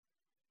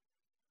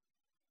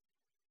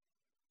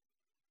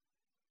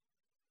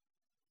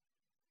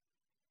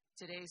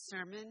Today's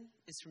sermon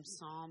is from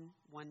Psalm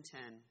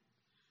 110.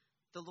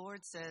 The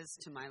Lord says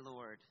to my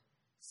Lord,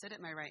 "Sit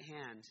at my right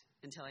hand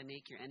until I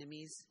make your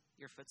enemies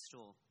your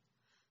footstool."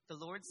 The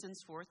Lord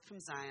sends forth from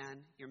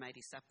Zion your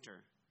mighty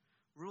scepter.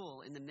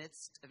 Rule in the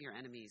midst of your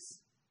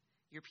enemies.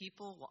 Your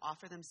people will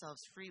offer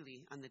themselves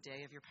freely on the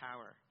day of your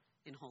power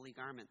in holy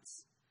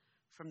garments.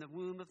 From the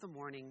womb of the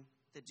morning,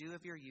 the dew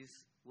of your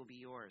youth will be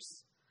yours.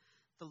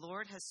 The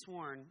Lord has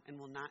sworn and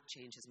will not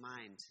change his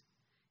mind.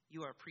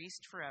 You are a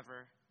priest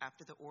forever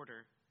after the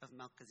order of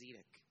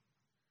Melchizedek.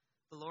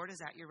 The Lord is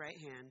at your right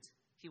hand.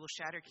 He will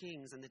shatter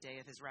kings on the day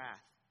of his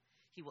wrath.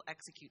 He will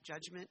execute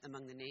judgment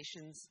among the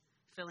nations,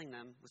 filling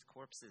them with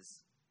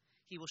corpses.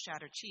 He will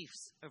shatter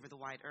chiefs over the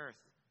wide earth.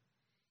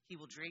 He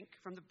will drink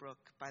from the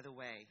brook by the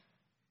way.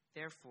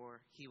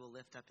 Therefore, he will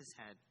lift up his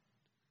head.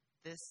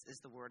 This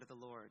is the word of the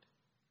Lord.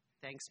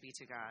 Thanks be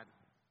to God.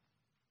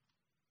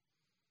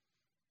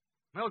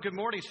 Well, good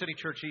morning, City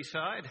Church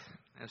Eastside.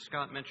 As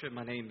Scott mentioned,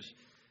 my name's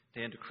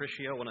Dan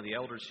DeCriscio, one of the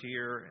elders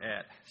here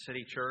at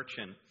City Church.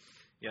 And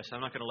yes, I'm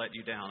not going to let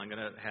you down. I'm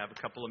going to have a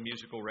couple of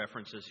musical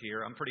references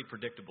here. I'm pretty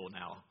predictable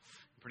now.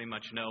 I pretty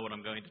much know what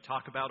I'm going to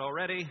talk about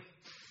already.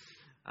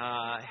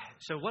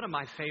 So one of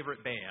my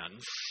favorite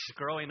bands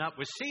growing up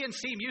was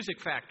C&C Music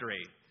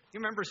Factory. You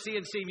remember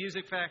C&C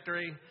Music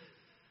Factory?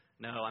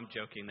 No, I'm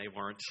joking. They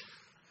weren't.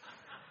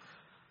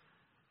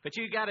 But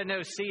you got to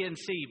know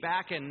C&C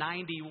back in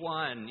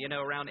 91,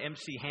 around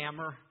MC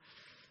Hammer.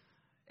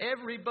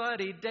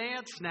 Everybody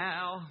dance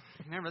now.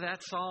 Remember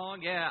that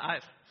song? Yeah,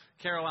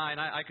 Caroline,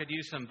 I could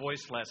use some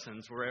voice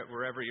lessons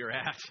wherever you're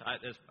at.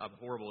 I'm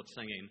horrible at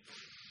singing.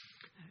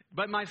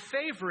 But my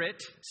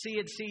favorite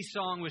C&C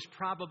song was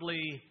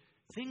probably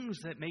Things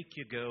That Make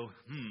You Go,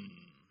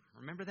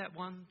 Remember that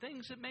one?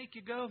 Things That Make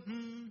You Go,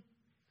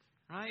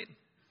 Right?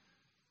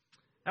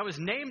 That was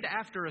named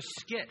after a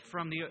skit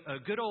from the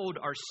good old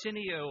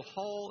Arsenio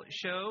Hall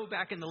show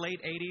back in the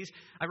late 80s.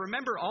 I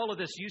remember all of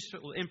this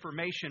useful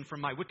information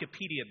from my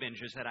Wikipedia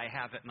binges that I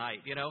have at night,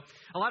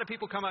 A lot of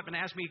people come up and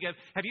ask me,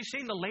 have you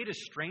seen the latest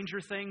Stranger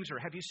Things, or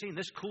have you seen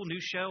this cool new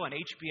show on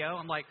HBO?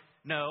 I'm like,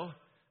 no,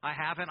 I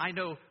haven't. I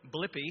know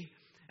Blippi,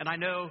 and I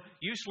know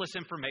useless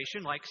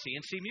information like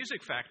C&C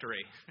Music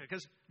Factory,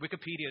 because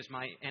Wikipedia is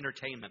my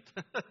entertainment.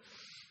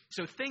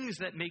 So things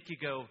that make you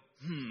go,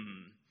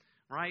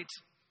 right?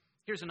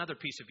 Here's another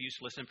piece of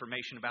useless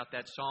information about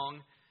that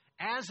song.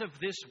 As of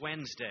this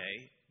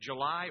Wednesday,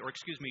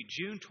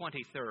 June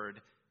 23rd,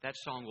 that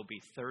song will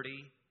be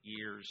 30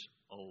 years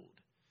old.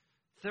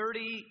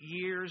 30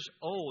 years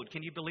old.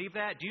 Can you believe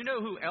that? Do you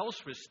know who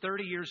else was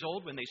 30 years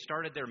old when they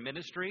started their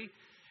ministry?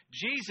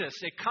 Jesus.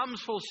 It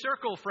comes full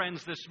circle,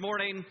 friends, this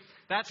morning.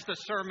 That's the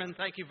sermon.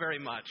 Thank you very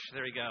much.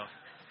 There you go.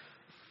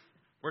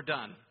 We're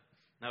done.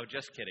 No,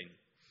 just kidding.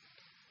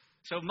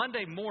 So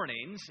Monday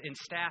mornings in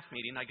staff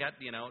meeting, I got,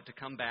 to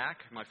come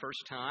back my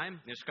first time.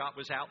 Scott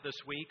was out this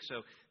week,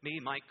 so me,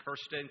 Mike,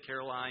 Kirsten,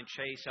 Caroline,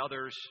 Chase,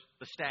 others,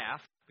 the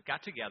staff, we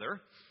got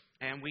together,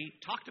 and we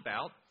talked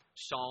about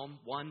Psalm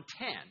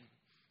 110.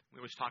 We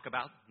always talk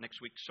about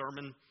next week's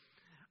sermon.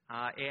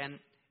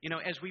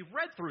 As we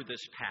read through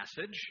this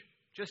passage,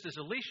 just as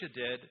Alicia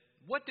did,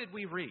 what did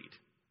we read?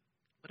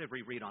 What did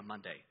we read on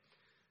Monday?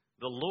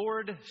 The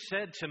Lord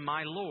said to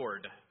my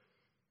Lord,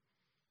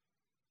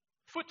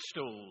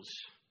 footstools,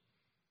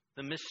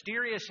 the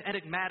mysterious,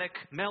 enigmatic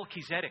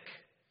Melchizedek,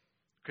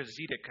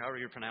 however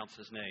you pronounce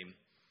his name,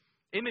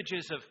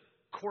 images of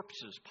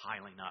corpses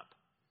piling up,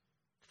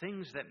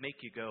 things that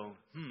make you go,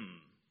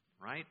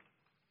 right?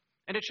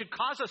 And it should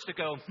cause us to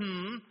go,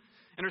 and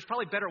there's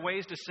probably better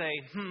ways to say,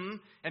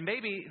 and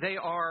maybe they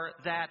are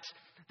that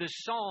the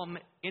psalm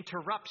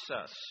interrupts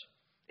us.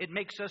 It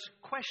makes us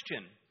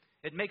question.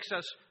 It makes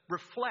us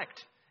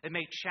reflect. It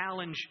may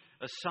challenge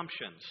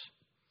assumptions.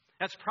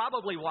 That's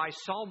probably why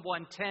Psalm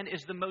 110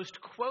 is the most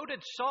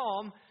quoted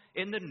psalm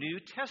in the New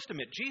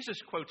Testament.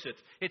 Jesus quotes it.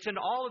 It's in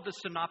all of the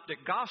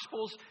synoptic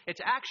gospels. It's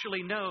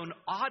actually known,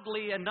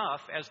 oddly enough,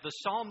 as the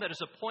psalm that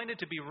is appointed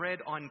to be read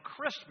on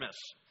Christmas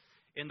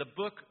in the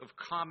Book of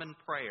Common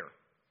Prayer.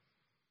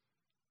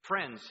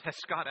 Friends, as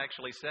Scott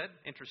actually said,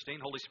 interesting,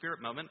 Holy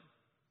Spirit moment.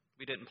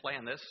 We didn't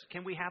plan this.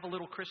 Can we have a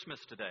little Christmas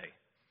today?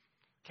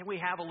 Can we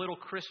have a little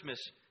Christmas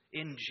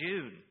in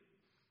June?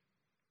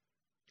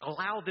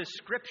 Allow this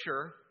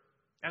scripture,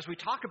 as we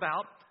talk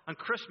about on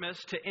Christmas,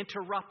 to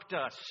interrupt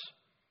us,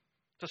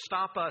 to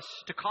stop us,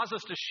 to cause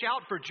us to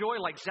shout for joy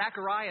like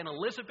Zechariah and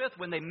Elizabeth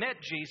when they met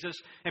Jesus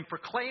and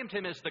proclaimed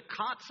him as the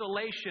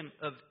consolation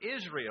of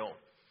Israel.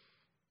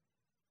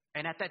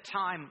 And at that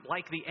time,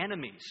 like the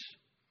enemies,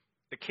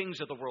 the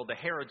kings of the world, the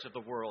Herods of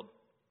the world,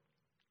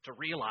 to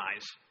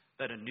realize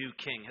that a new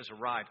king has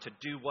arrived. To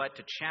do what?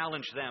 To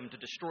challenge them, to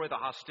destroy the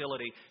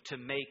hostility, to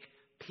make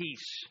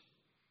peace.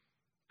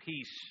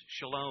 Peace,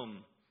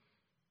 shalom.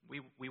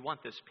 We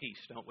want this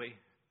peace, don't we?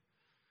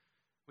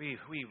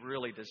 We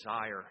really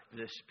desire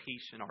this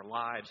peace in our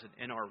lives and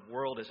in our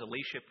world, as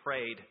Alicia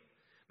prayed.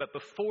 But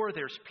before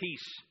there's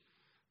peace,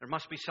 there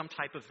must be some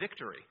type of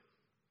victory.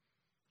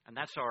 And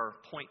that's our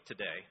point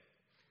today.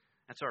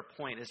 That's our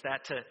point, is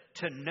that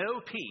to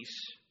know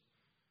peace,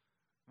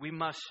 we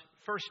must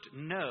first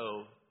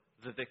know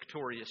the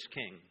victorious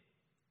King.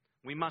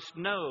 We must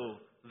know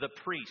the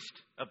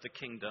priest of the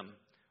kingdom.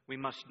 We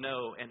must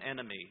know an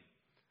enemy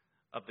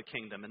of the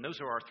kingdom. And those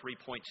are our 3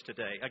 points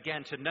today.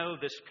 Again, to know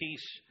this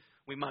peace,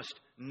 we must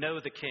know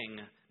the king,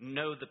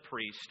 know the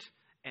priest,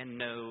 and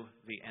know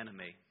the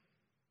enemy.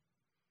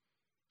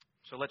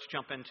 So let's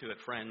jump into it,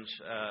 friends.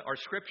 Our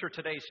scripture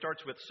today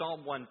starts with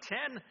Psalm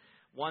 110,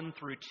 1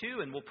 through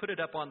 2, and we'll put it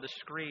up on the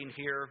screen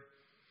here.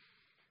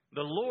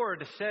 The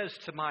Lord says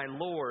to my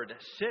Lord,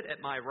 sit at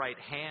my right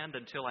hand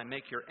until I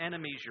make your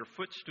enemies your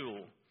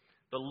footstool.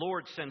 The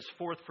Lord sends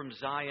forth from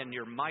Zion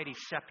your mighty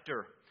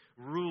scepter.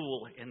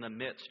 Rule in the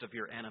midst of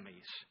your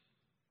enemies.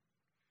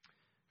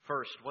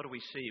 First, what do we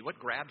see? What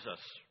grabs us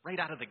right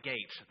out of the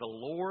gate? The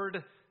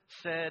Lord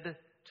said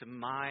to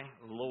my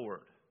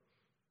Lord.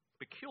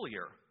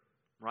 Peculiar,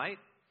 right?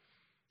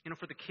 You know,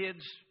 for the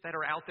kids that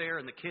are out there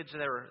and the kids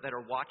that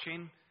are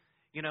watching,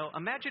 you know,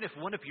 imagine if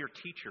one of your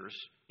teachers,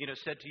 you know,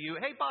 said to you,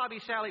 hey, Bobby,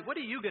 Sally, what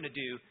are you going to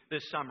do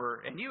this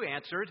summer? And you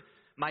answered,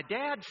 my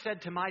dad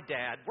said to my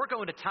dad, we're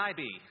going to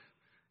Tybee.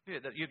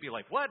 You'd be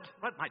like, what?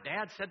 What? My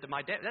dad said to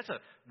my dad? That's a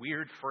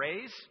weird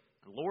phrase.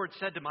 The Lord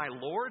said to my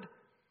Lord.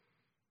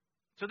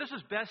 So this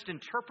is best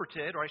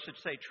interpreted, or I should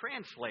say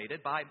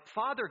translated, by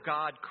Father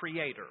God,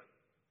 Creator,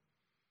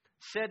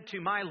 said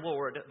to my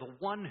Lord, the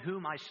one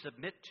whom I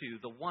submit to,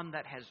 the one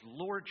that has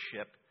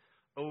lordship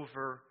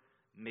over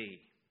me.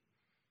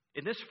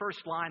 In this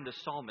first line, the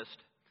psalmist,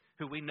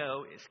 who we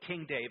know is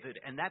King David,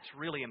 and that's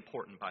really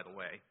important, by the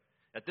way,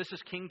 that this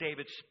is King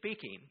David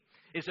speaking,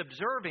 is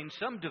observing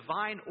some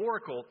divine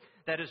oracle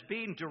that is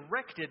being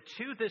directed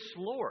to this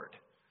Lord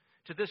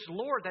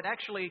that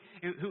actually,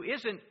 who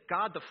isn't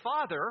God the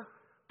Father,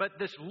 but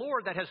this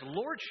Lord that has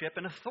lordship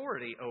and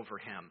authority over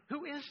him.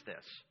 Who is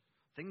this?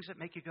 Things that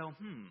make you go,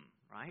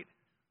 right?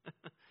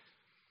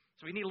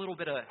 So we need a little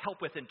bit of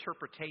help with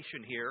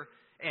interpretation here.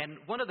 And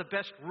one of the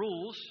best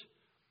rules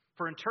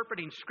for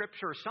interpreting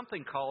Scripture is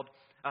something called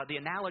the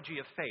analogy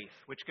of faith,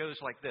 which goes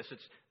like this.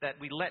 It's that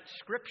we let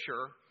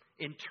Scripture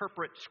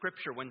interpret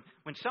Scripture. When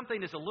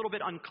something is a little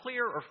bit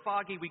unclear or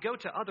foggy, we go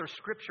to other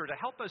Scripture to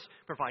help us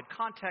provide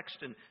context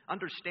and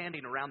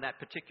understanding around that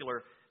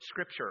particular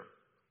Scripture.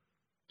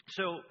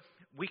 So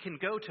we can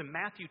go to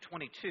Matthew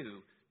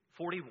 22,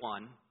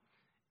 41,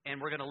 and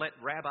we're going to let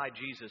Rabbi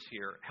Jesus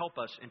here help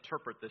us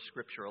interpret this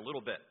Scripture a little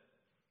bit.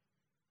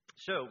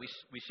 So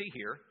we see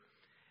here,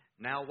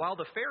 now while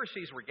the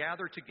Pharisees were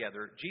gathered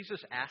together, Jesus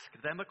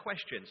asked them a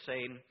question,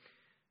 saying,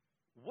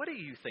 what do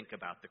you think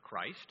about the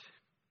Christ?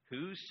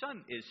 Whose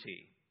son is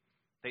he?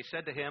 They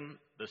said to him,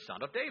 the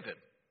son of David.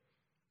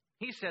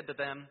 He said to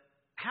them,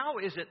 how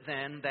is it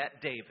then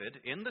that David,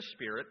 in the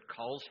Spirit,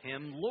 calls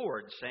him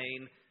Lord,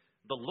 saying,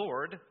 the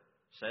Lord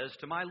says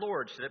to my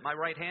Lord, sit at my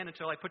right hand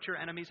until I put your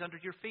enemies under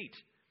your feet.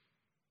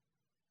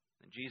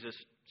 And Jesus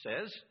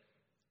says,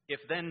 if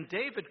then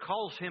David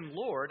calls him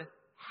Lord,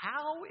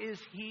 how is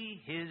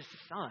he his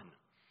son?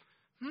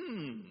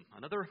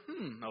 Another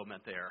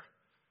moment there.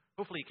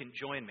 Hopefully you can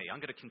join me. I'm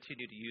going to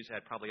continue to use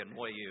that, probably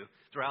annoy you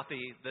throughout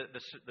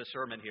the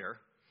sermon here.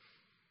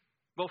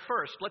 Well,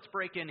 first, let's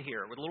break in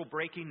here with a little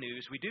breaking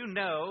news. We do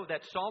know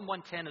that Psalm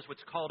 110 is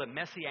what's called a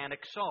messianic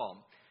psalm.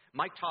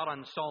 Mike taught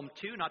on Psalm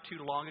 2 not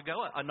too long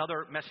ago,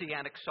 another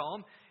messianic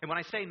psalm. And when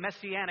I say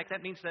messianic,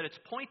 that means that it's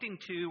pointing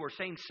to or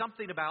saying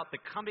something about the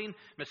coming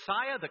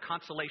Messiah, the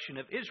consolation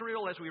of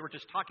Israel, as we were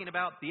just talking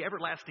about, the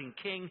everlasting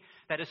king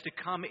that is to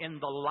come in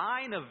the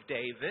line of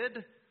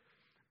David.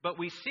 But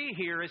we see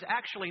here is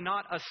actually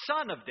not a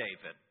son of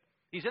David.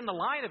 He's in the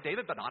line of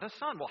David, but not a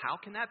son. Well, how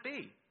can that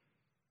be?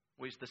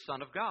 Well, he's the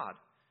Son of God.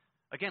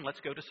 Again,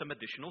 let's go to some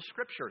additional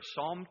scripture.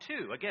 Psalm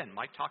 2. Again,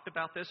 Mike talked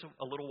about this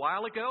a little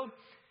while ago.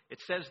 It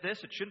says this.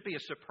 It shouldn't be a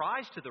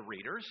surprise to the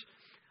readers.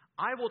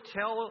 I will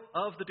tell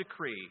of the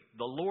decree.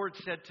 The Lord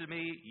said to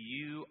me,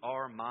 you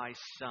are my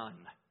son.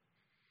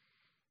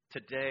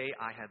 Today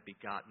I have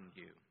begotten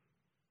you.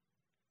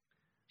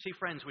 See,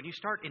 friends, when you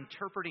start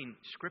interpreting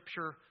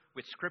Scripture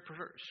with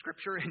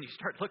Scripture and you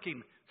start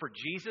looking for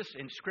Jesus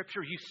in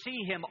Scripture, you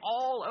see Him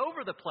all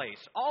over the place,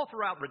 all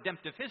throughout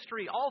redemptive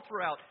history, all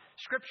throughout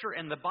Scripture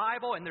and the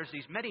Bible, and there's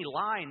these many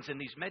lines and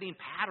these many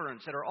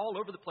patterns that are all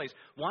over the place.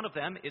 One of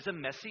them is a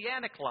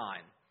messianic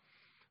line.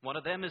 One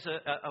of them is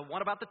a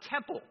one about the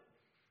temple.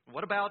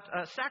 What about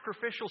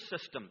sacrificial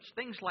systems,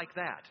 things like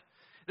that.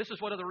 This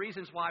is one of the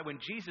reasons why when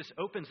Jesus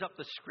opens up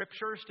the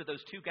Scriptures to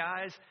those two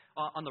guys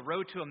on the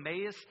road to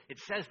Emmaus, it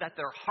says that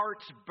their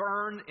hearts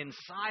burn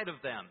inside of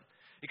them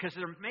because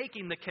they're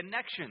making the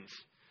connections.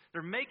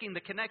 They're making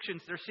the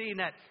connections. They're seeing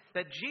that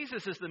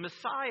Jesus is the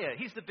Messiah.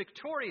 He's the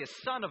victorious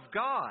Son of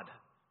God.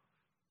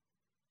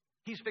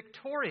 He's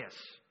victorious.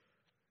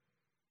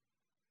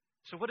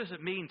 So what does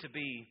it mean to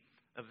be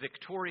a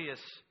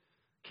victorious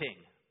king?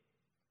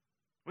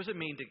 What does it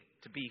mean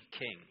to be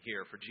king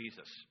here for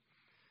Jesus?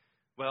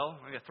 Well,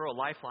 I'm going to throw a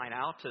lifeline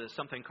out to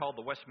something called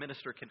the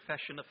Westminster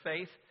Confession of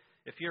Faith.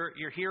 If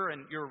you're here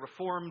and you're a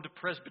Reformed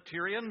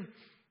Presbyterian,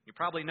 you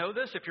probably know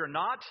this. If you're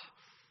not,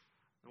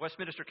 the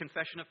Westminster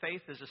Confession of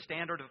Faith is a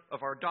standard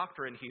of our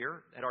doctrine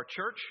here at our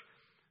church.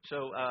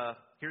 So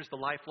here's the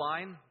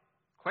lifeline.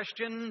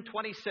 Question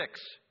 26.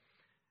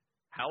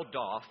 How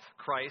doth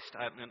Christ,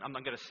 I'm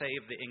going to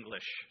save the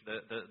English,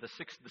 the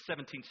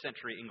 17th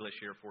century English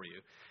here for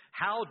you.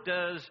 How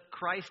does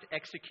Christ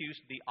execute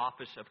the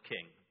office of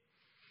king?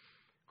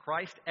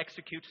 Christ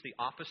executes the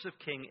office of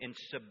king in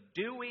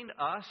subduing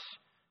us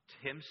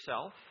to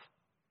himself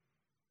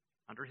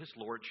under his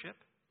lordship,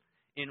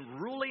 in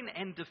ruling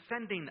and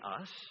defending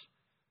us,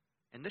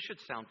 and this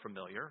should sound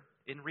familiar,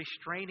 in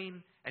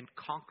restraining and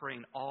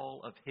conquering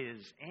all of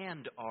his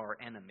and our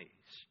enemies.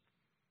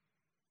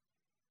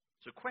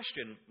 So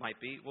question might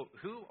be, well,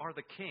 who are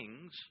the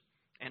kings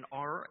and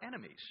our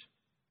enemies?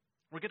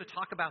 We're going to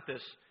talk about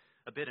this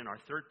a bit in our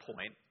third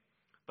point,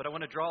 but I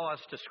want to draw us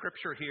to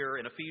Scripture here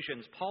in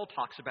Ephesians. Paul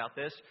talks about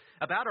this,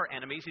 about our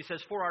enemies. He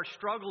says, for our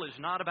struggle is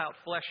not about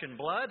flesh and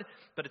blood,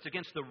 but it's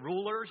against the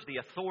rulers, the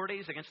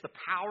authorities, against the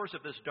powers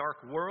of this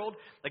dark world,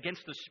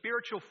 against the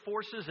spiritual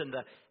forces in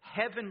the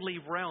heavenly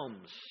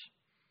realms.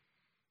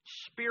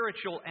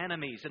 Spiritual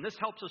enemies. And this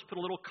helps us put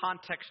a little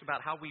context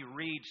about how we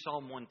read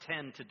Psalm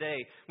 110 today.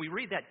 We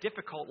read that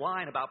difficult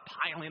line about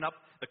piling up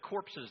the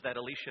corpses that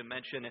Alicia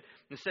mentioned.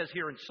 It says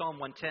here in Psalm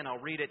 110, I'll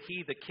read it,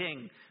 He, the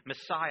King,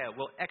 Messiah,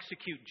 will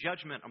execute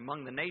judgment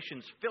among the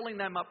nations, filling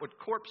them up with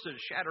corpses,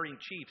 shattering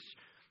chiefs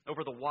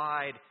over the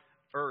wide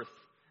earth.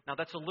 Now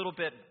that's a little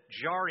bit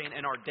jarring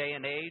in our day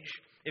and age.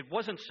 It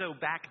wasn't so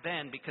back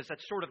then because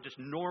that's sort of just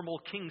normal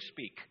king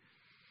speak.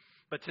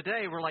 But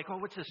today we're like, oh,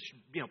 what's this,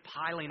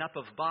 piling up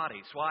of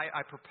bodies? Well,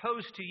 I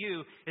propose to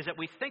you is that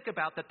we think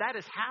about that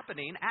is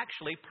happening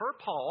actually per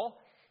Paul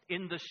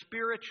in the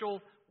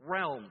spiritual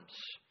realms.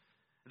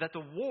 That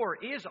the war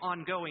is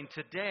ongoing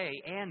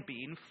today and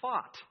being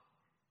fought.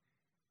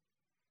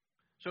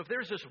 So if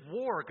there's this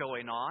war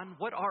going on,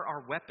 what are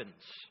our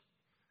weapons?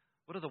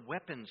 What are the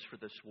weapons for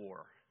this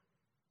war?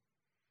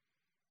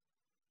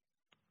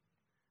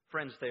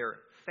 Friends, they're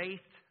faith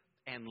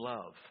and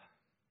love.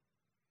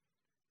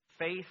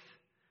 Faith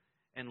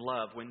and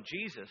love. When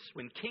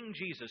King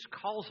Jesus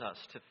calls us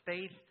to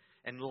faith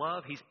and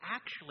love, He's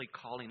actually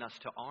calling us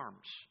to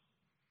arms.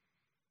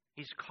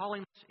 He's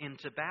calling us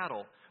into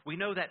battle. We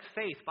know that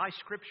faith, by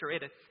Scripture,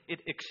 it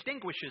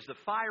extinguishes the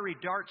fiery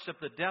darts of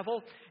the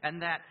devil,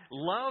 and that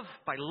love,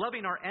 by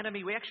loving our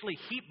enemy, we actually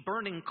heap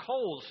burning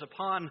coals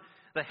upon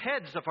the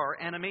heads of our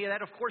enemy.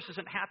 That, of course,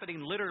 isn't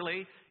happening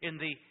literally in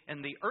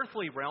the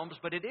earthly realms,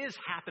 but it is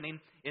happening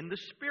in the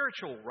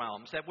spiritual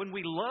realms. That when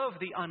we love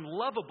the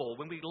unlovable,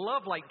 when we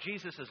love like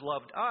Jesus has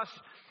loved us,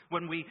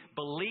 when we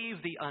believe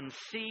the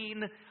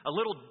unseen, a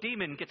little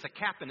demon gets a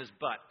cap in his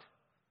butt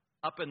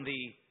up in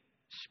the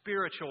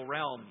spiritual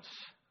realms,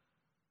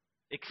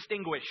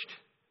 extinguished.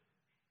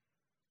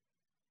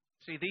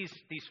 See,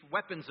 these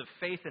weapons of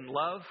faith and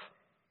love,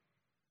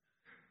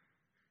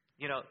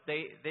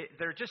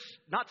 they're just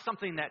not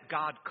something that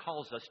God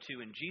calls us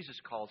to and Jesus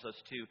calls us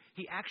to.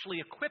 He actually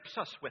equips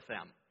us with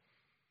them.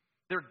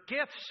 They're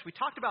gifts. We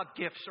talked about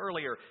gifts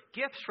earlier.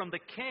 Gifts from the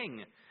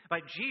King,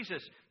 by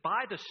Jesus,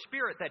 by the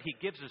Spirit that He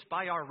gives us,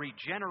 by our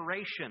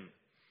regeneration.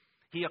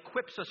 He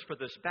equips us for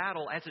this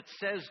battle. As it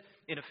says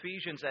in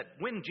Ephesians that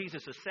when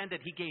Jesus ascended,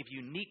 He gave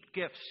unique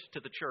gifts to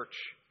the church.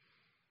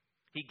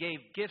 He gave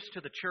gifts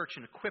to the church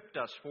and equipped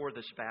us for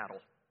this battle.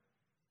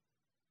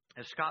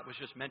 As Scott was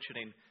just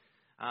mentioning,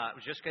 I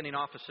was just getting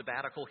off a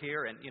sabbatical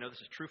here, and,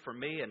 this is true for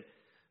me. And,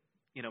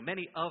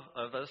 many of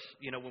us,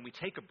 when we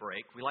take a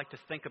break, we like to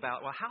think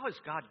about, well, how has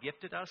God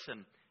gifted us,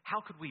 and how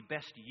could we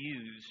best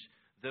use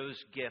those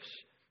gifts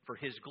for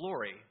His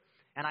glory?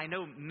 And I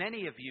know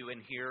many of you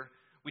in here,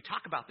 we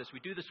talk about this. We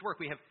do this work.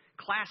 We have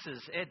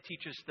classes. Ed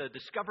teaches the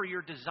Discover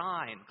Your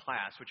Design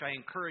class, which I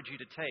encourage you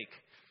to take.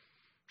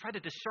 Try to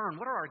discern,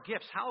 what are our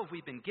gifts? How have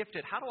we been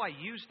gifted? How do I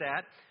use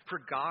that for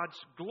God's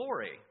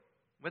glory?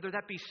 Whether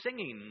that be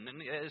singing,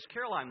 as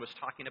Caroline was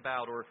talking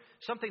about, or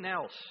something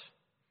else.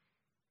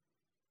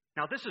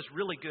 Now, this is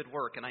really good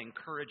work, and I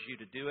encourage you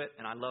to do it,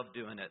 and I love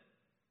doing it.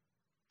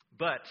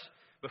 But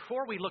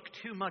before we look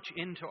too much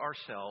into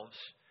ourselves,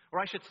 or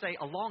I should say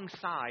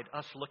alongside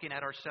us looking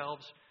at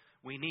ourselves,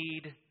 we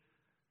need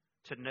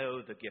to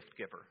know the gift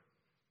giver.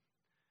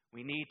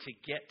 We need to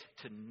get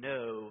to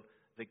know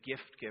the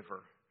gift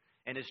giver.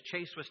 And as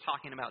Chase was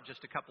talking about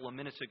just a couple of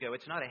minutes ago,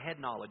 it's not a head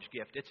knowledge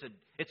gift. It's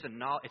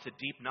a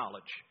deep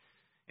knowledge.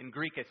 In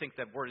Greek, I think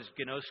that word is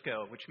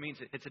gnosko, which means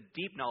it's a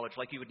deep knowledge,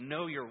 like you would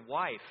know your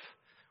wife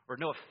or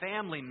know a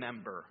family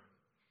member.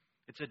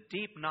 It's a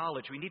deep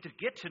knowledge. We need to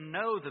get to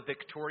know the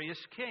victorious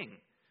King.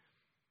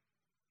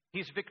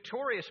 He's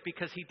victorious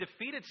because He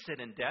defeated sin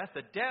and death,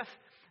 a death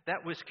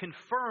that was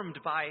confirmed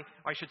by,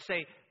 I should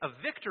say, a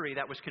victory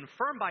that was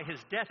confirmed by His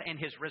death and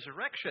His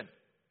resurrection.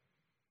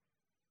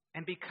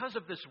 And because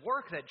of this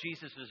work that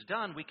Jesus has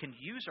done, we can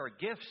use our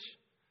gifts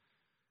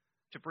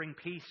to bring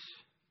peace.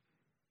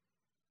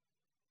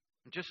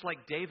 Just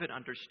like David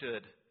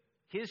understood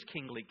his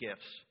kingly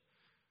gifts,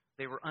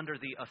 they were under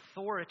the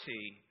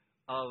authority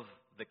of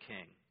the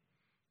King.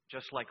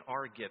 Just like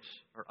our gifts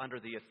are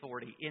under the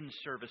authority in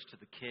service to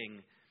the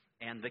King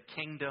and the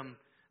kingdom,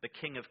 the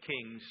King of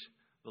Kings,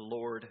 the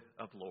Lord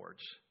of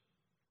Lords.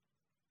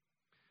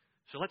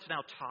 So let's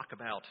now talk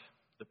about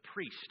the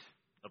priest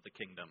of the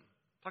kingdom.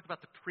 Talk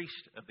about the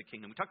priest of the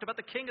kingdom. We talked about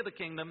the king of the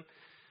kingdom.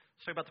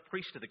 Let's talk about the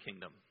priest of the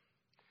kingdom.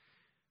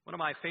 One of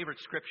my favorite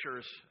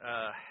scriptures,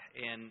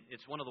 and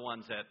it's one of the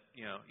ones that,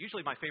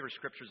 usually my favorite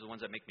scriptures are the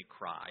ones that make me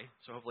cry.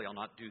 So hopefully I'll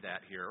not do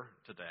that here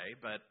today.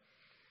 But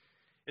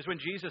it's when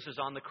Jesus is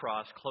on the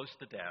cross, close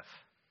to death,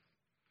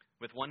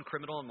 with one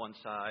criminal on one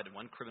side and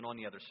one criminal on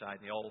the other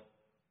side. And they all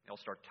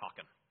start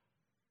talking.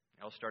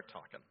 They all start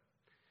talking.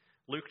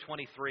 Luke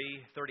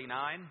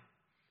 23:39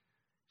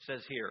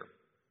 says here,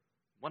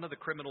 one of the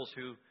criminals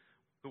who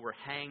were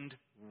hanged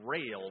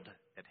railed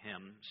at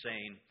him,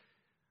 saying,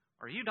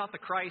 "Are you not the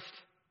Christ?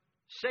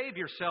 Save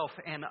yourself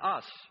and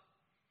us."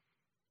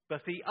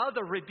 But the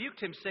other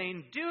rebuked him,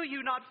 saying, "Do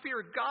you not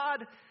fear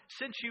God,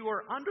 since you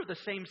are under the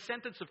same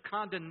sentence of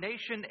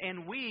condemnation,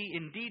 and we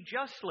indeed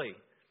justly?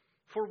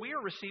 For we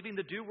are receiving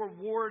the due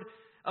reward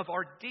of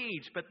our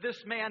deeds, but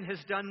this man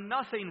has done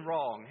nothing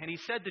wrong." And he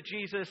said to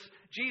Jesus,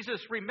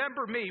 "Jesus,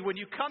 remember me when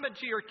you come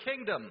into your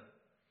kingdom."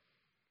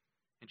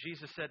 And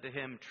Jesus said to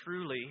him,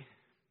 "Truly,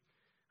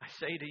 I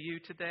say to you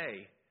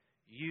today,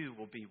 you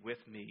will be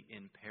with me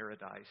in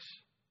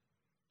paradise."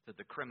 To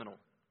the criminal.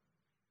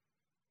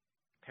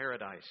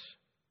 Paradise.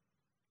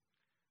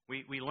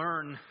 We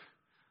learn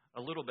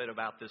a little bit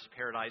about this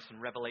paradise in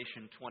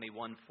Revelation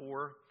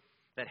 21:4,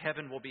 that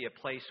heaven will be a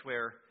place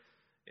where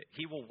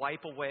He will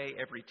wipe away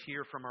every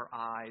tear from our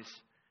eyes.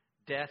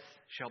 Death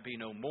shall be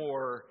no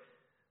more.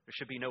 There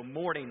should be no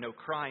mourning, no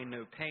crying,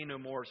 no pain no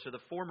more. So the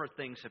former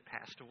things have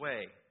passed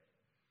away.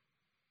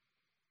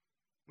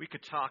 We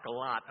could talk a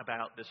lot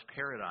about this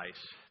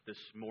paradise this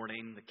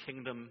morning, the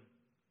kingdom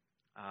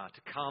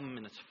to come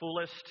in its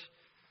fullest.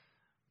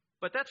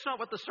 But that's not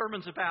what the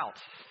sermon's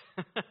about.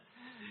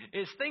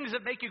 It's things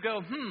that make you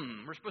go,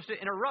 We're supposed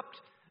to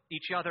interrupt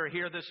each other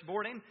here this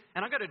morning.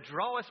 And I'm going to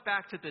draw us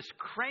back to this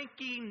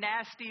cranky,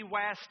 nasty,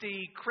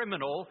 wasty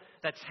criminal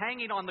that's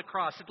hanging on the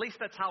cross. At least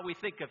that's how we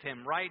think of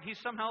him, right? He's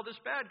somehow this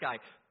bad guy.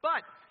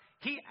 But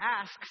he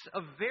asks a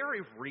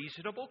very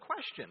reasonable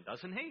question,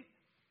 doesn't he?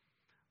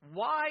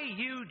 Why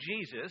you,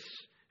 Jesus,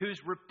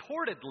 who's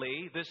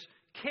reportedly this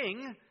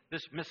king,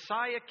 this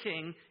Messiah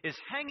king, is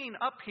hanging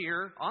up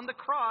here on the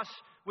cross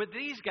with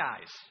these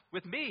guys,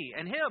 with me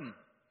and him?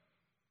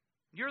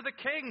 You're the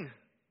king,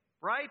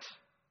 right?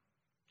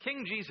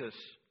 King Jesus.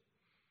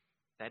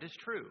 That is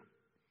true.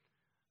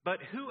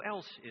 But who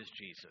else is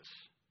Jesus?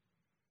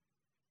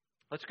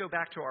 Let's go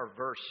back to our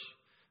verse,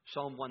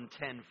 Psalm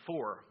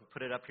 110:4. We'll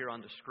put it up here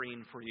on the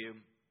screen for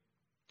you.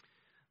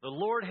 The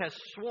Lord has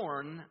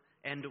sworn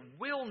and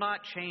will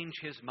not change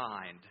his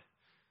mind.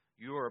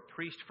 You are a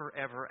priest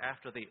forever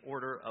after the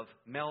order of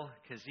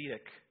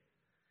Melchizedek.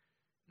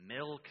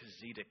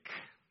 Melchizedek.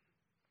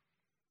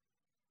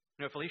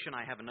 You know, Felicia and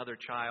I have another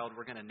child.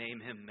 We're going to name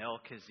him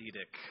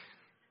Melchizedek.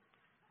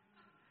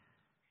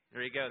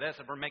 There you go.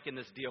 We're making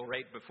this deal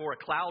right before a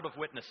cloud of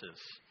witnesses.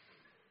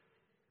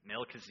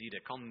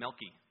 Melchizedek. Call him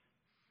Melky.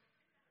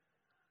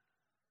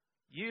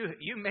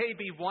 You may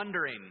be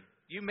wondering.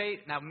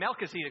 Now,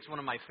 Melchizedek's one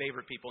of my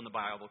favorite people in the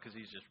Bible because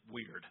he's just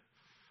weird.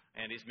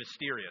 And he's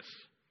mysterious.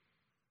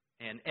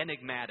 And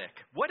enigmatic.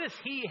 What does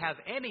he have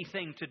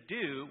anything to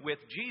do with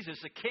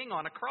Jesus, a king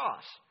on a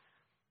cross?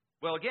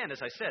 Well, again,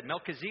 as I said,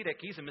 Melchizedek,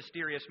 he's a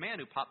mysterious man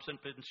who pops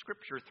up in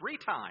Scripture 3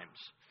 times.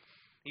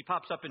 He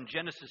pops up in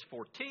Genesis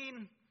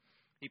 14.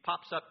 He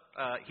pops up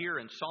here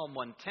in Psalm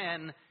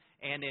 110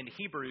 and in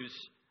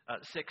Hebrews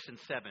 6 and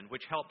 7,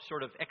 which helps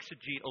sort of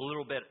exegete a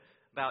little bit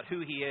about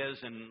who he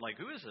is and,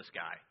 who is this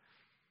guy?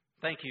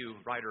 Thank you,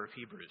 writer of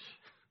Hebrews.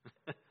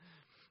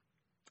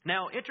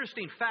 Now,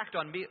 interesting fact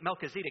on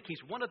Melchizedek,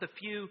 he's one of the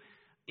few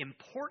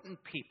important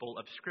people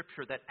of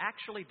Scripture that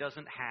actually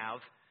doesn't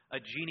have a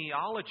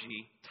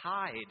genealogy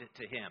tied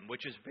to him,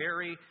 which is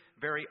very,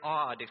 very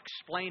odd,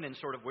 explaining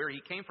sort of where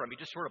he came from. He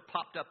just sort of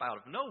popped up out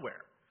of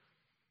nowhere.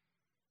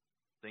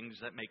 Things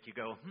that make you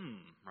go,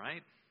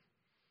 right?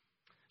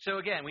 So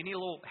again, we need a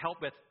little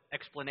help with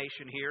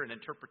explanation here and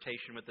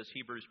interpretation with this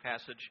Hebrews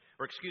passage,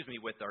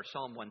 with our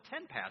Psalm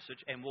 110 passage,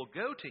 and we'll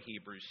go to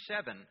Hebrews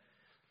 7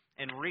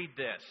 and read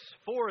this.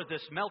 For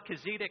this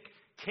Melchizedek,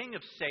 king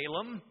of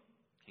Salem,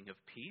 king of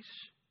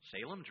peace,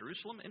 Salem,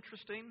 Jerusalem,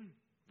 interesting.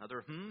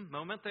 Another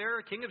moment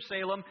there. King of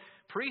Salem,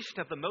 priest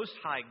of the Most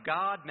High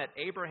God, met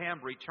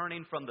Abraham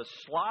returning from the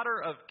slaughter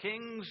of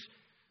kings.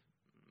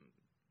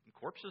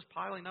 Corpses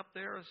piling up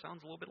there. It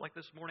sounds a little bit like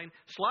this morning.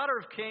 Slaughter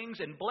of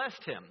kings, and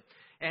blessed him.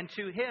 And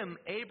to him,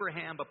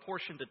 Abraham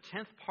apportioned a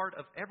 10th part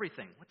of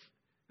everything.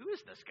 Who is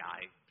this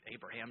guy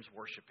Abraham's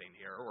worshiping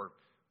here or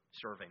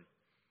serving?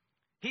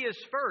 He is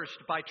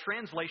first, by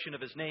translation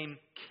of his name,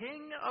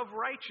 King of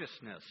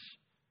Righteousness.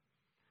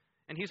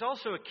 And he's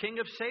also a king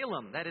of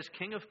Salem, that is,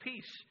 king of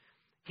peace.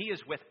 He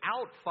is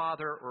without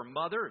father or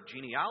mother,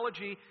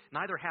 genealogy,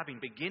 neither having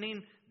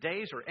beginning,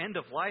 days, or end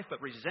of life,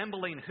 but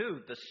resembling who?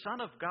 The Son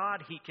of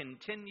God. He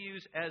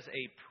continues as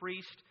a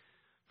priest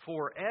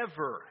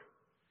forever.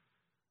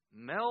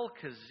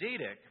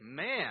 Melchizedek,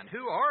 man,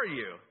 who are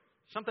you?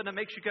 Something that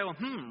makes you go,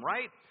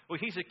 right? Well,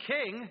 he's a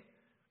king,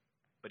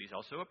 but he's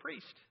also a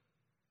priest.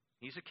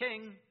 He's a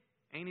king,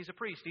 and he's a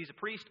priest. He's a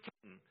priest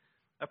king.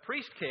 A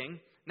priest king,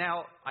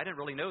 now, I didn't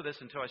really know this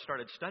until I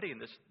started studying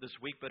this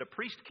week, but a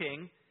priest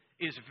king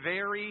is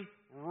very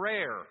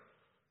rare.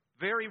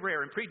 Very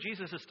rare. In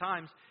pre-Jesus'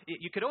 times,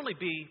 you could only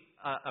be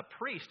a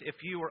priest if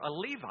you were a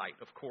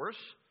Levite, of course,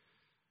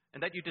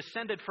 and that you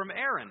descended from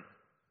Aaron.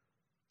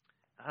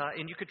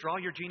 And you could draw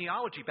your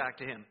genealogy back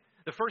to him.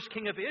 The first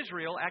king of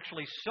Israel,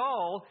 actually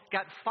Saul,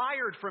 got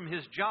fired from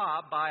his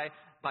job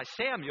by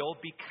Samuel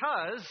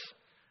because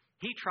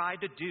he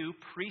tried to do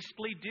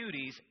priestly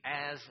duties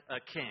as a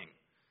king.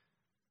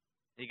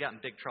 He got in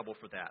big trouble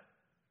for that.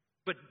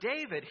 But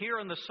David, here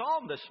in the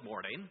psalm this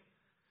morning,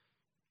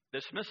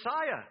 this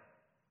Messiah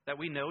that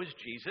we know as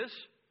Jesus,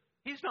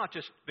 he's not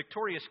just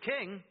victorious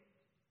king,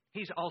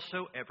 he's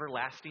also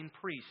everlasting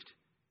priest.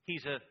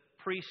 He's a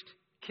priest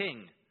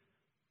king.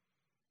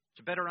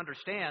 To better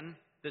understand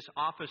this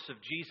office of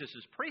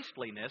Jesus'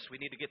 priestliness, we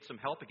need to get some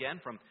help again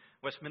from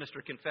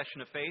Westminster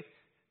Confession of Faith.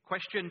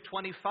 Question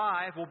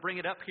 25, we'll bring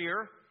it up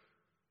here.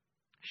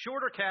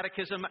 Shorter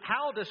catechism,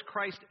 how does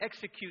Christ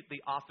execute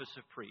the office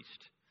of priest?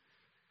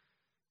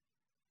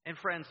 And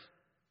friends,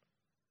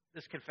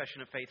 this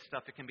Confession of Faith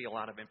stuff, it can be a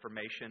lot of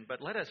information, but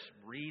let us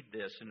read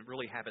this and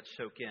really have it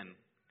soak in,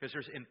 because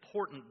there's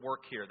important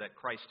work here that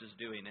Christ is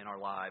doing in our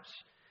lives.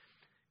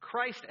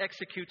 Christ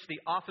executes the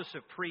office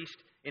of priest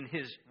in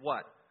his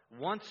what?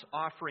 Once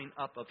offering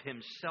up of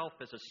himself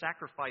as a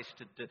sacrifice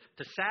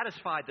to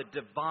satisfy the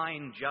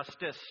divine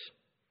justice,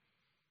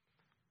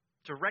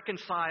 to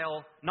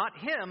reconcile not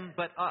him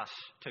but us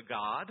to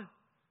God,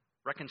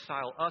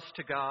 reconcile us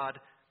to God,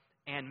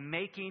 and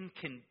making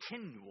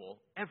continual,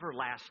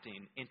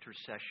 everlasting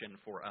intercession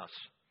for us.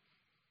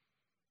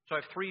 So I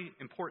have three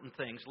important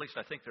things, at least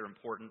I think they're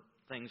important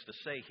things to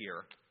say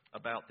here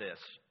about this,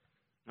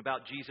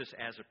 about Jesus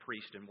as a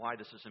priest and why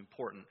this is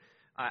important.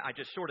 I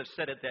just sort of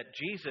said it that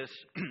Jesus,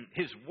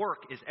 his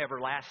work is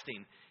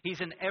everlasting.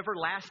 He's an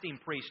everlasting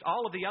priest.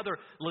 All of the other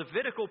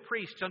Levitical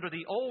priests under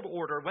the old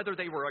order, whether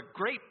they were a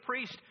great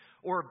priest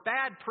or a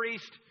bad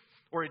priest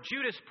or a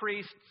Judas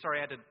priest, sorry,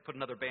 I had to put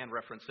another band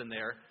reference in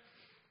there,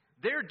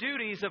 their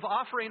duties of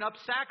offering up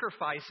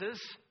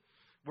sacrifices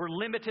were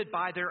limited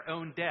by their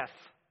own death.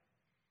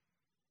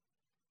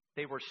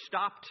 They were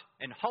stopped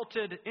and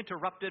halted,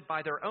 interrupted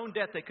by their own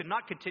death. They could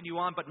not continue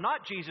on, but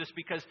not Jesus,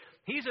 because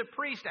he's a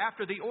priest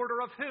after the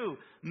order of who?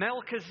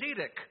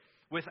 Melchizedek,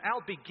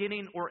 without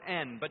beginning or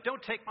end. But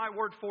don't take my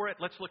word for it.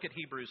 Let's look at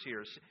Hebrews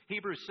here.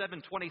 Hebrews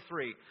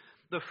 7:23.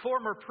 The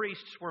former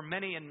priests were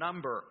many in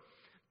number,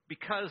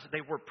 because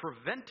they were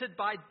prevented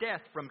by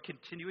death from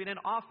continuing in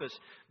office.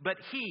 But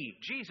he,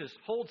 Jesus,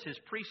 holds his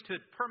priesthood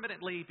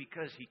permanently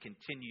because he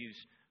continues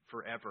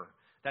forever.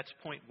 That's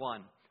point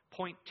one.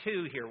 Point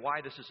two here,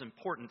 why this is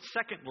important.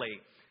 Secondly,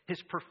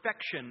 his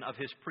perfection of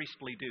his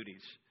priestly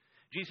duties.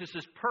 Jesus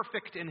is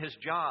perfect in his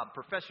job.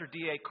 Professor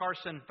D.A.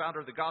 Carson,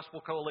 founder of the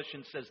Gospel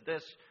Coalition, says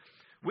this: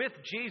 with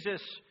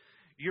Jesus,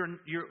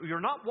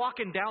 you're not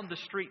walking down the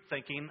street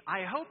thinking,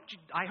 I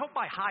hope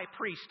my high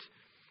priest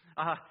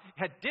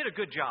did a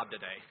good job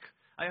today.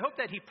 I hope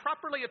that he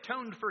properly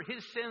atoned for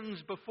his sins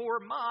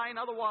before mine,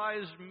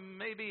 otherwise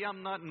maybe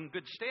I'm not in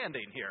good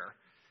standing here.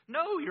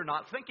 No, you're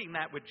not thinking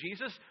that with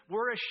Jesus.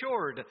 We're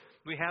assured.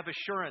 We have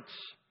assurance.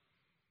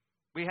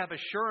 We have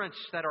assurance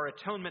that our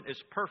atonement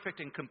is perfect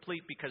and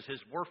complete because his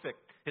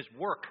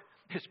work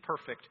is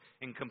perfect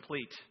and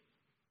complete.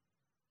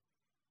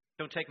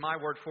 Don't take my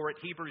word for it.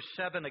 Hebrews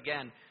 7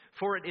 again.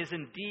 For it is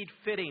indeed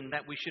fitting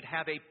that we should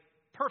have a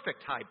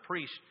perfect high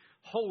priest,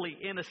 holy,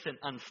 innocent,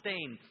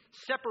 unstained,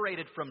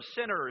 separated from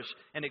sinners,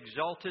 and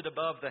exalted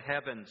above the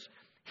heavens.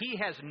 He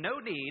has no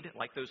need,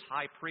 like those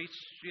high priests,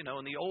 in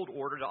the old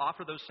order, to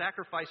offer those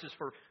sacrifices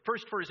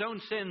first for his own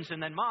sins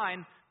and then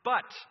mine.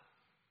 But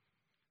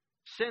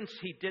since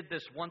he did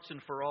this once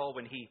and for all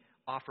when he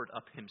offered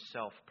up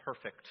himself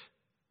perfect.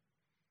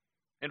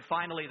 And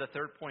finally, the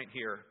third point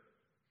here.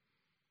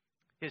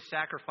 His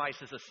sacrifice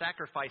is a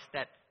sacrifice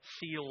that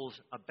seals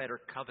a better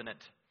covenant.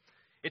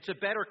 It's a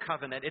better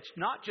covenant. It's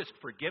not just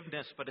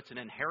forgiveness, but it's an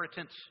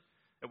inheritance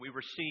that we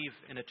receive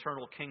in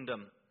eternal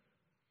kingdom.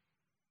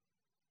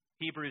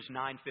 Hebrews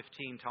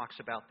 9:15 talks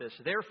about this.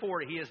 Therefore,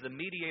 he is the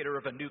mediator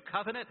of a new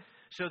covenant,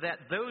 so that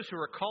those who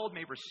are called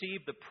may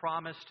receive the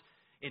promised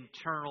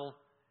eternal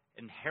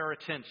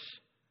inheritance,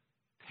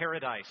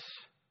 paradise,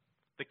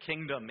 the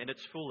kingdom in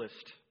its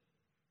fullest.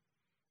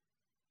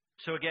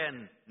 So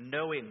again,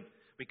 knowing,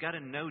 we got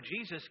to know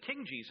Jesus,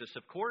 King Jesus,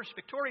 of course,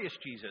 victorious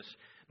Jesus,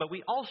 but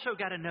we also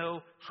got to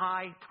know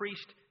high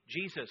priest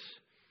Jesus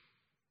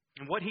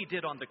and what he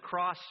did on the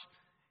cross.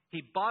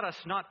 He bought us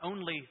not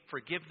only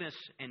forgiveness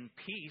and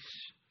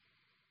peace,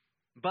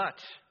 but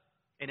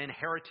an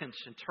inheritance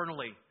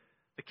eternally,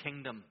 the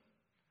kingdom,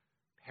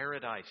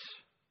 paradise.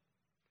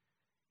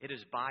 It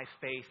is by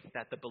faith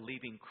that the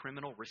believing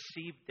criminal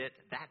received it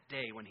that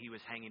day when he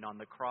was hanging on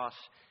the cross.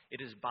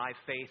 It is by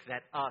faith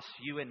that us,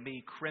 you and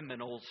me,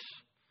 criminals,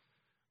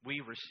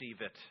 we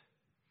receive it.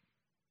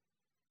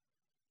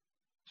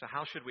 So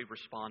how should we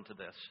respond to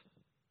this?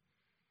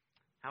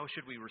 How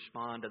should we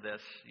respond to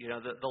this?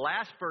 The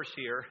last verse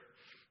here,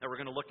 that we're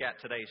going to look at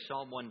today,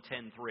 Psalm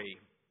 110:3,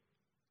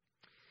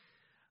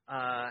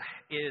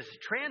 is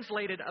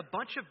translated a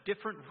bunch of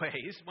different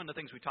ways. One of the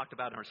things we talked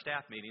about in our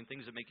staff meeting,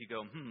 things that make you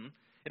go,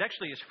 It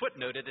actually is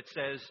footnoted. It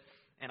says,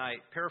 and I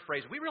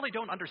paraphrase, we really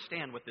don't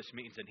understand what this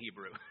means in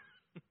Hebrew.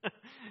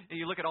 And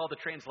you look at all the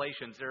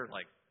translations, there are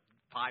like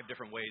 5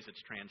 different ways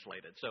it's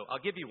translated. So I'll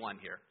give you one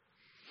here.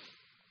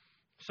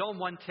 Psalm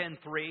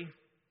 110:3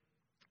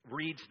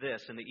 reads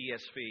this in the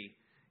ESV.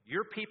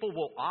 Your people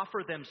will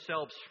offer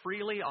themselves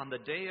freely on the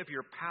day of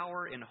your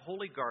power in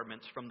holy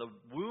garments. From the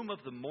womb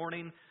of the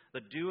morning,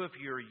 the dew of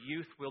your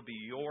youth will be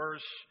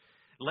yours.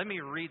 Let me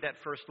read that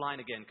first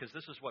line again, because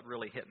this is what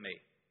really hit me.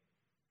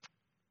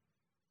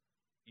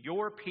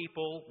 Your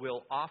people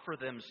will offer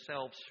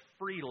themselves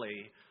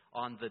freely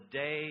on the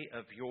day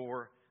of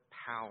your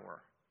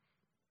power.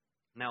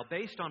 Now,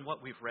 based on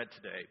what we've read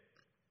today,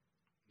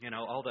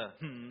 all the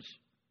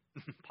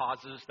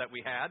pauses that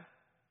we had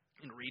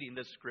in reading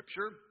this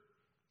scripture,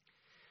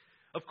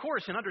 of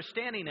course, in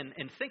understanding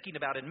and thinking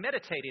about and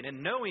meditating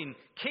and knowing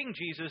King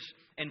Jesus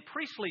and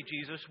priestly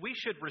Jesus, we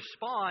should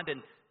respond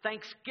in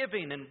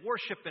thanksgiving and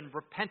worship and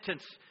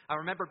repentance. I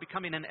remember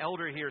becoming an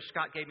elder here.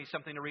 Scott gave me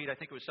something to read. I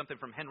think it was something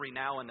from Henry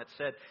Nouwen that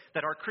said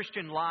that our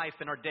Christian life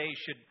and our days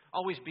should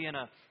always be in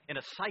a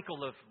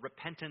cycle of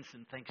repentance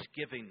and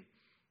thanksgiving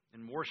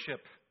and worship.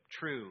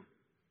 True.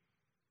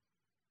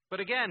 But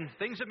again,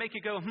 things that make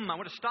you go, I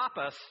want to stop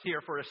us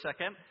here for a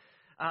second.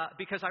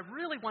 Because I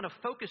really want to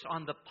focus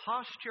on the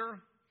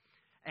posture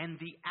and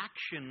the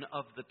action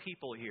of the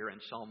people here in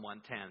Psalm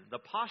 110. The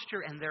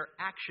posture and their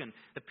action.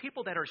 The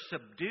people that are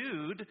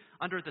subdued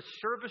under the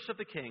service of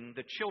the king,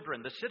 the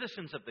children, the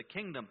citizens of the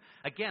kingdom.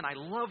 Again, I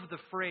love the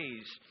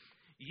phrase,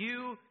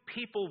 you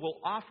people will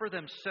offer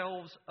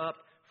themselves up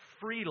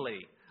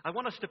freely. I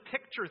want us to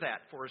picture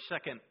that for a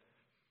second.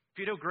 If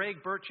you know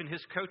Greg Birch and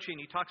his coaching,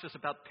 he talks to us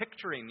about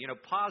picturing,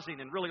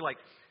 pausing and really like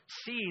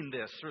seeing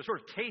this, or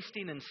sort of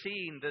tasting and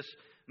seeing this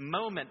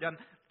moment.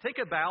 Think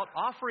about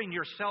offering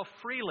yourself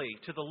freely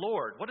to the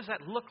Lord. What does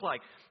that look like?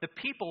 The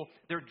people,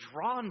 they're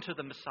drawn to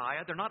the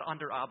Messiah. They're not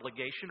under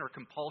obligation or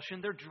compulsion.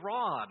 They're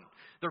drawn.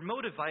 They're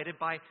motivated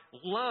by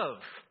love.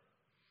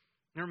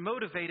 They're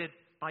motivated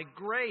by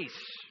grace.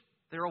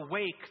 They're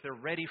awake. They're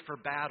ready for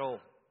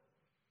battle.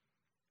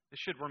 This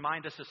should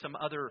remind us of some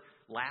other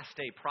last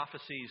day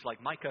prophecies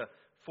like Micah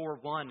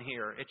 4:1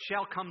 here. It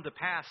shall come to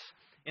pass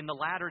in the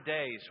latter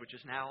days, which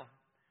is now,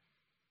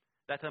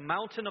 that the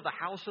mountain of the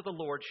house of the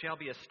Lord shall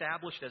be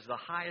established as the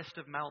highest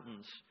of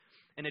mountains,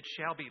 and it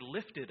shall be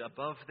lifted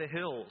above the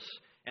hills,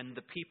 and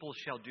the people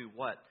shall do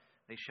what?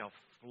 They shall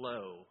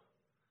flow.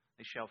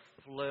 They shall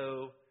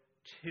flow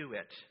to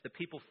it. The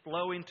people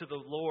flowing to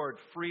the Lord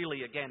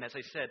freely, again, as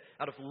I said,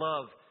 out of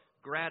love,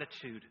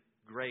 gratitude,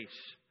 grace.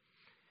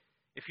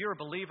 If you're a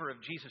believer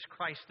of Jesus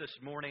Christ this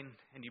morning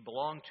and you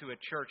belong to a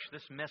church,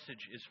 this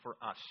message is for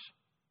us.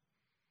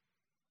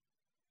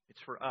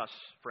 It's for us,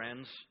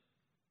 friends.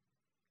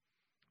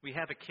 We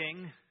have a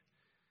king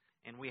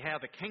and we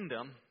have a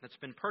kingdom that's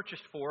been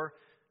purchased for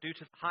due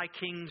to high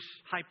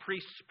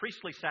priest's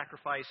priestly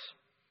sacrifice,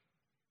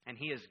 and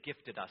he has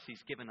gifted us.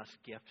 He's given us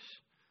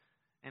gifts.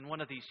 And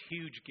one of these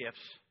huge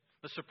gifts,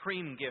 the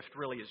supreme gift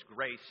really, is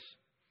grace.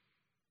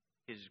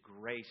 His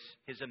grace,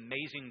 His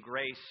amazing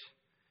grace.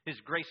 His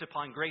grace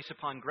upon grace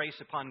upon grace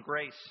upon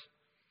grace.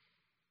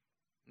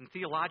 In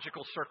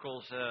theological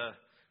circles,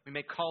 we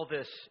may call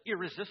this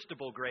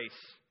irresistible grace.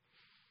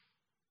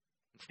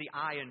 It's the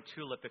I in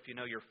TULIP, if you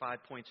know your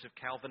 5 points of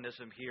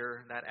Calvinism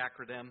here, that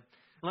acronym.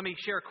 Let me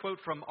share a quote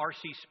from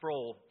R.C.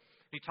 Sproul.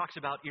 He talks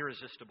about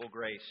irresistible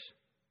grace.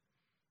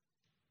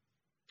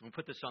 I'll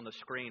put this on the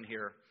screen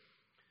here.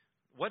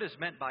 What is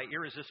meant by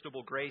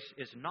irresistible grace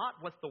is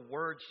not what the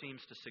word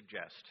seems to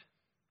suggest.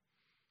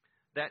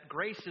 That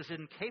grace is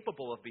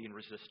incapable of being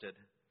resisted.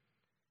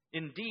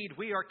 Indeed,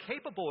 we are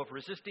capable of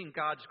resisting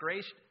God's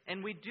grace,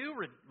 and we do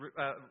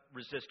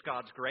resist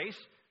God's grace.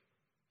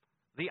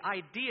 The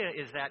idea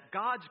is that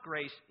God's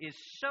grace is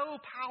so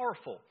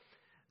powerful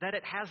that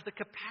it has the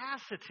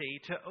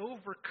capacity to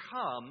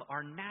overcome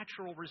our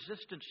natural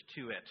resistance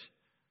to it.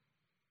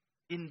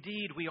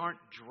 Indeed, we aren't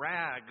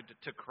dragged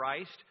to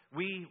Christ.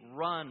 We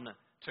run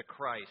to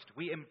Christ.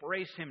 We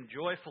embrace Him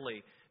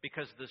joyfully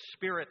because the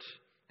Spirit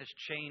has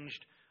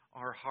changed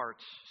our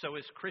hearts. So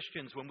as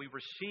Christians, when we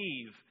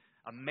receive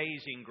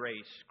amazing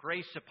grace,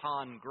 grace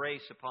upon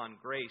grace upon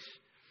grace,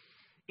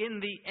 in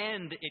the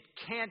end, it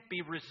can't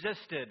be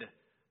resisted.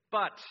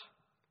 But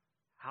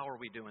how are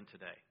we doing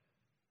today?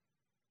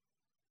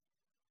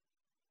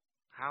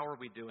 How are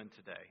we doing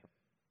today?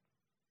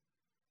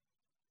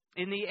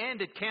 In the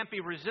end, it can't be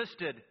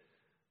resisted.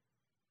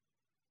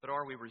 But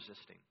are we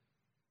resisting?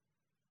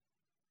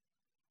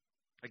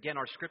 Again,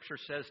 our scripture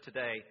says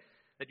today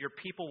that your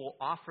people will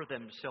offer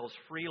themselves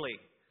freely.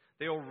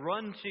 They'll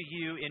run to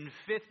you in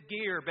fifth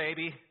gear,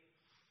 baby.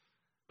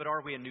 But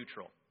are we in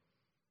neutral?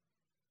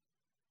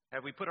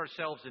 Have we put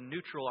ourselves in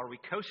neutral? Are we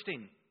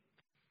coasting?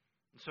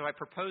 And so I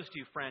propose to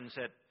you, friends,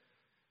 that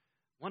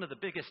one of the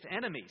biggest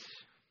enemies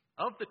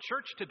of the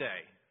church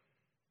today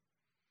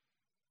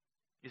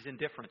is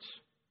indifference.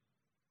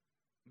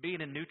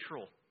 being in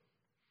neutral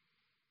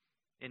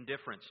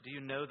indifference. Do you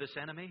know this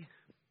enemy?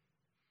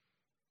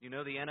 You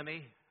know the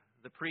enemy?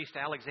 The priest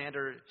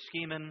Alexander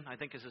Schemen, I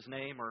think is his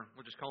name, or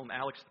we'll just call him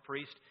Alex the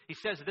priest. He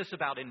says this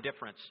about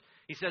indifference.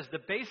 He says, the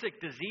basic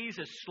disease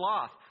is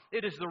sloth.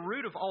 It is the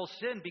root of all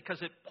sin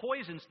because it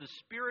poisons the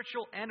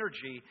spiritual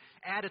energy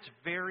at its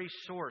very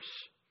source.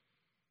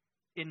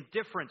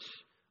 Indifference.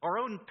 Our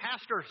own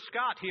Pastor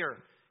Scott here,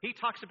 he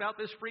talks about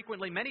this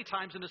frequently. Many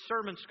times in his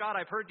sermon, Scott,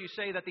 I've heard you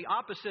say that the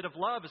opposite of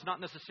love is not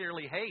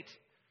necessarily hate.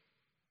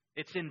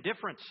 It's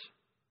indifference.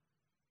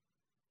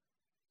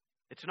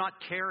 It's not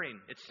caring.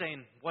 It's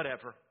saying,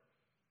 whatever.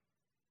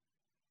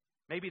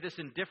 Maybe this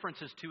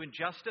indifference is to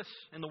injustice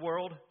in the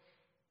world.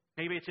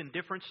 Maybe it's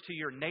indifference to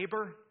your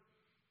neighbor.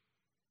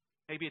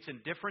 Maybe it's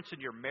indifference in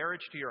your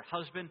marriage to your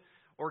husband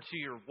or to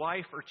your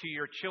wife or to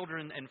your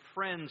children and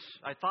friends.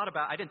 I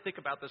didn't think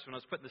about this when I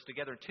was putting this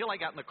together until I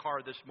got in the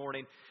car this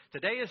morning.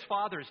 Today is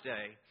Father's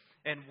Day.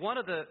 And one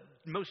of the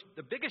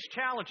biggest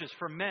challenges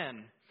for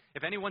men,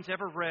 if anyone's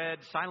ever read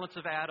Silence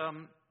of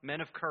Adam, Men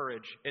of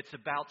Courage, it's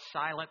about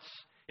silence.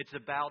 It's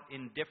about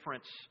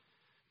indifference.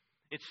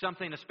 It's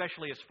something,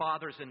 especially as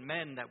fathers and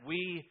men, that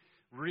we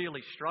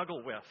really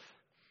struggle with.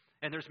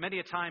 And there's many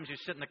a times you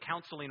sit in the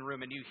counseling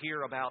room and you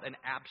hear about an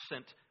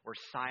absent or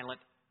silent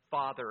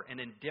father, an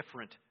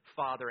indifferent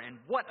father, and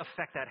what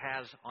effect that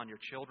has on your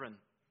children.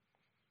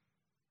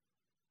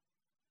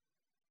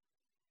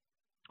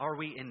 Are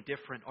we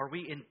indifferent? Are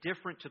we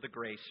indifferent to the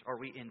grace? Are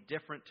we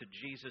indifferent to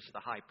Jesus, the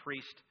high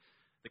priest,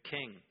 the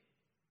king?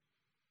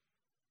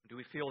 Do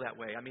we feel that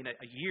way? I mean,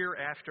 a year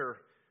after,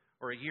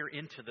 or a year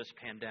into this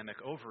pandemic,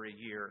 over a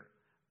year,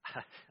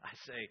 I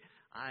say,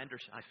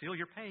 I feel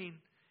your pain.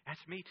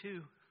 That's me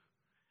too.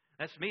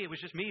 That's me. It was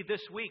just me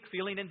this week,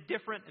 feeling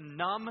indifferent and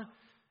numb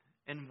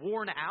and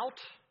worn out.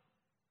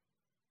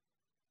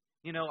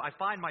 You know, I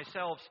find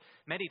myself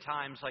many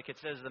times, like it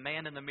says, the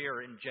man in the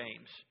mirror in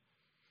James.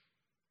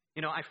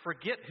 You know, I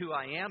forget who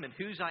I am and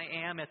whose I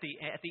am. At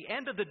the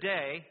end of the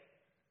day,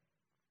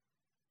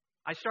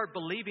 I start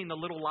believing the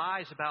little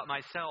lies about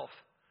myself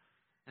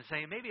and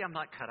saying, maybe I'm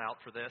not cut out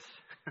for this.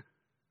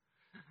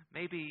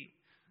 maybe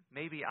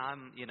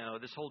I'm,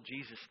 this whole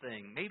Jesus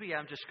thing. Maybe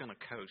I'm just going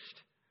to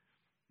coast.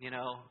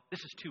 This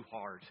is too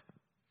hard.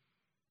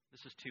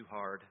 This is too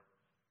hard.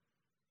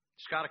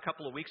 Scott, a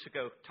couple of weeks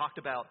ago, talked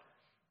about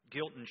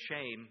guilt and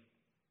shame.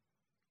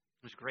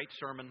 It was a great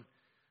sermon.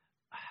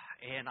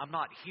 And I'm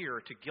not here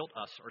to guilt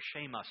us or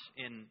shame us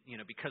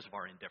because of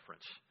our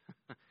indifference.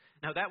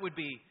 Now that would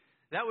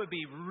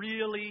be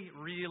really,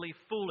 really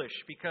foolish,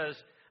 because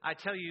I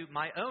tell you,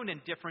 my own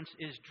indifference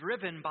is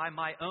driven by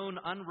my own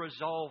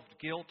unresolved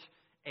guilt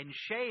and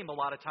shame a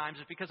lot of times.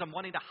 It's because I'm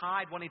wanting to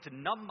hide, wanting to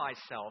numb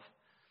myself.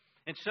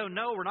 And so,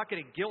 no, we're not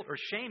going to guilt or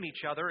shame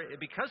each other.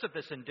 Because of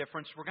this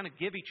indifference, we're going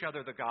to give each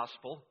other the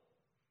gospel.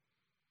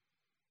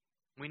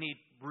 We need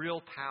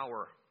real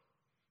power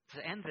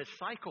to end this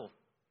cycle,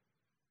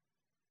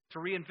 to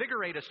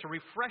reinvigorate us, to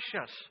refresh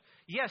us.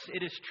 Yes,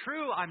 it is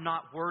true I'm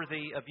not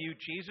worthy of you,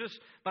 Jesus,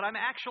 but I'm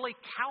actually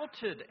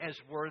counted as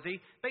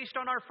worthy based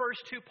on our first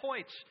 2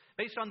 points,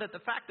 based on the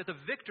fact that the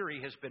victory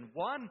has been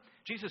won.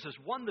 Jesus has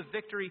won the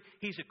victory.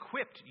 He's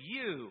equipped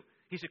you.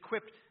 He's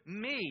equipped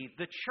me,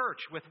 the church,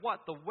 with what?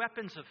 The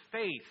weapons of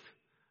faith,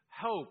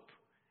 hope,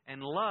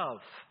 and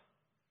love.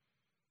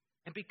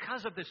 And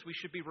because of this, we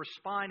should be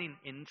responding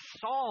in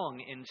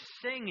song, in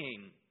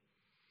singing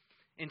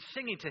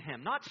to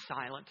Him, not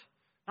silent,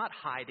 not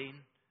hiding,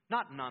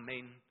 not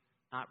numbing,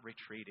 not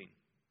retreating.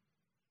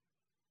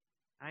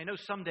 I know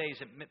some days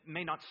it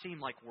may not seem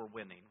like we're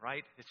winning,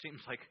 right? It seems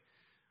like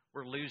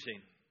we're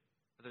losing,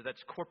 whether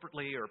that's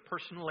corporately or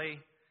personally.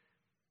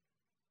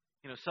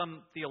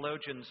 Some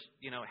theologians,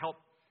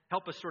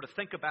 help us sort of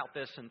think about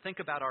this and think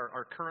about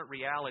our current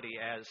reality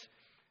as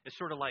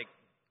sort of like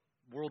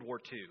World War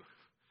II,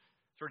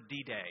 sort of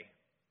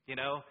D-Day,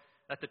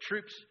 that the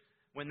troops,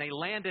 when they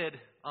landed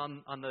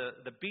on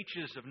the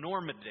beaches of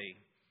Normandy,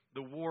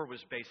 the war was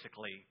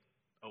basically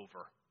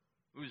over.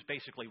 It was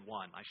basically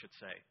won, I should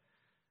say.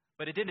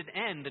 But it didn't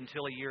end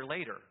until a year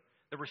later.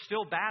 There were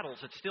still battles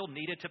that still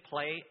needed to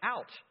play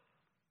out.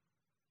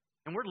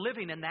 And we're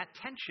living in that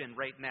tension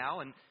right now,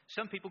 and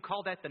some people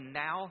call that the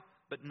now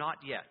but not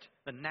yet.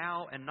 The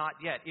now and not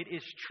yet. It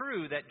is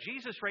true that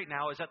Jesus right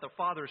now is at the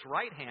Father's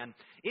right hand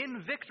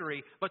in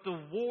victory, but the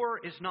war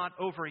is not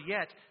over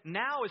yet.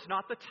 Now is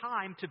not the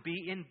time to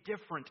be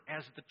indifferent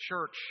as the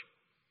church.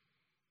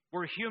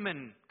 We're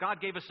human.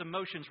 God gave us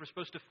emotions we're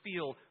supposed to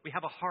feel. We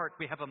have a heart.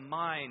 We have a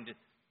mind.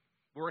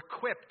 We're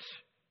equipped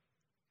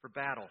for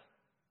battle.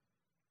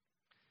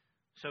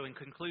 So in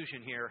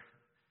conclusion here,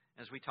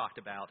 as we talked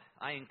about,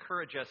 I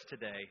encourage us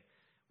today.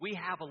 We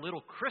have a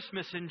little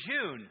Christmas in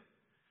June.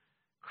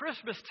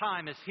 Christmas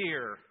time is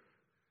here,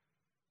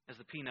 as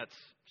the Peanuts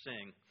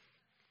sing.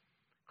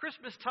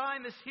 Christmas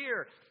time is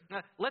here.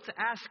 Now, let's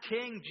ask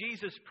King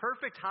Jesus,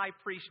 perfect high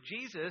priest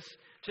Jesus,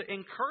 to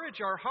encourage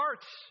our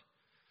hearts,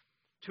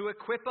 to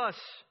equip us,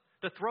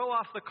 to throw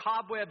off the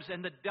cobwebs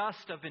and the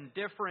dust of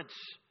indifference,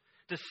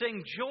 to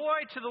sing joy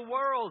to the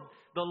world.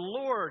 The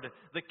Lord,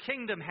 the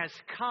kingdom has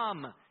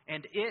come,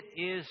 and it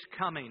is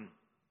coming.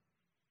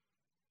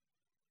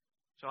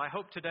 So I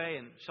hope today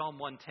in Psalm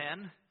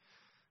 110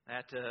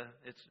 that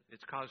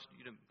it's caused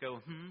you to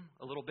go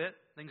a little bit.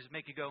 Things that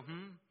make you go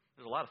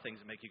There's a lot of things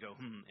that make you go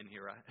in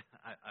here,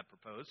 I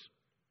propose.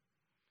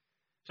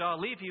 So I'll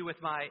leave you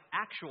with my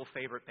actual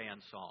favorite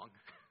band song.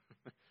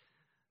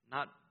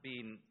 Not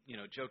being,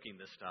 joking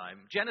this time.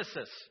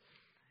 Genesis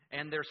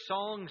and their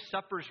song,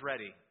 Supper's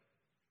Ready.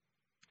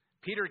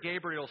 Peter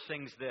Gabriel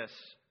sings this.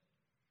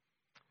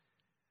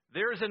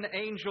 There's an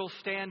angel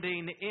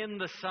standing in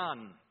the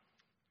sun,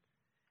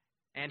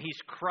 and he's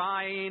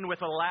crying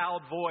with a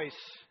loud voice.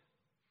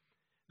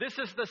 This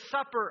is the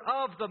supper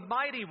of the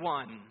Mighty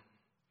One,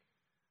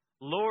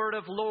 Lord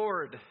of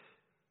Lords,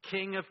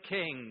 King of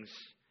Kings,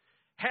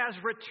 has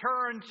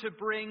returned to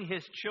bring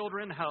his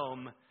children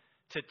home,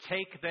 to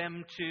take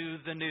them to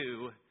the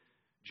new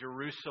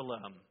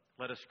Jerusalem.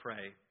 Let us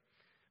pray.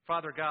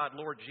 Father God,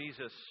 Lord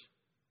Jesus,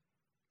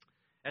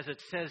 as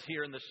it says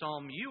here in the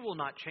psalm, you will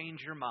not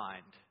change your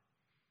mind.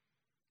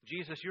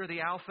 Jesus, you're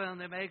the Alpha and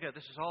the Omega.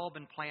 This has all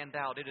been planned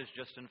out. It is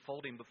just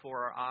unfolding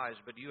before our eyes,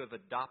 but you have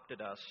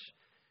adopted us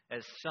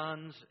as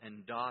sons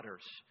and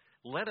daughters.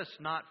 Let us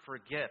not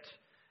forget,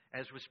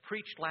 as was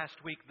preached last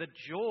week, the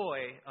joy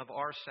of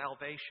our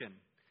salvation.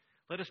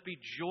 Let us be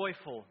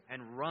joyful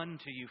and run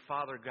to you,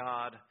 Father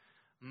God,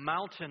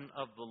 mountain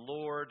of the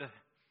Lord,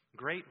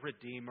 great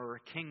Redeemer,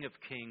 King of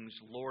Kings,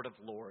 Lord of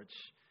Lords.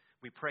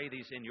 We pray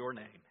these in your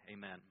name.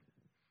 Amen.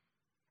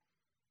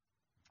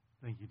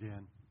 Thank you,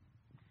 Dan.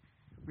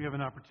 We have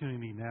an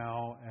opportunity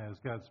now as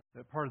God's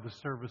part of the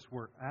service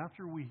where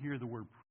after we hear the word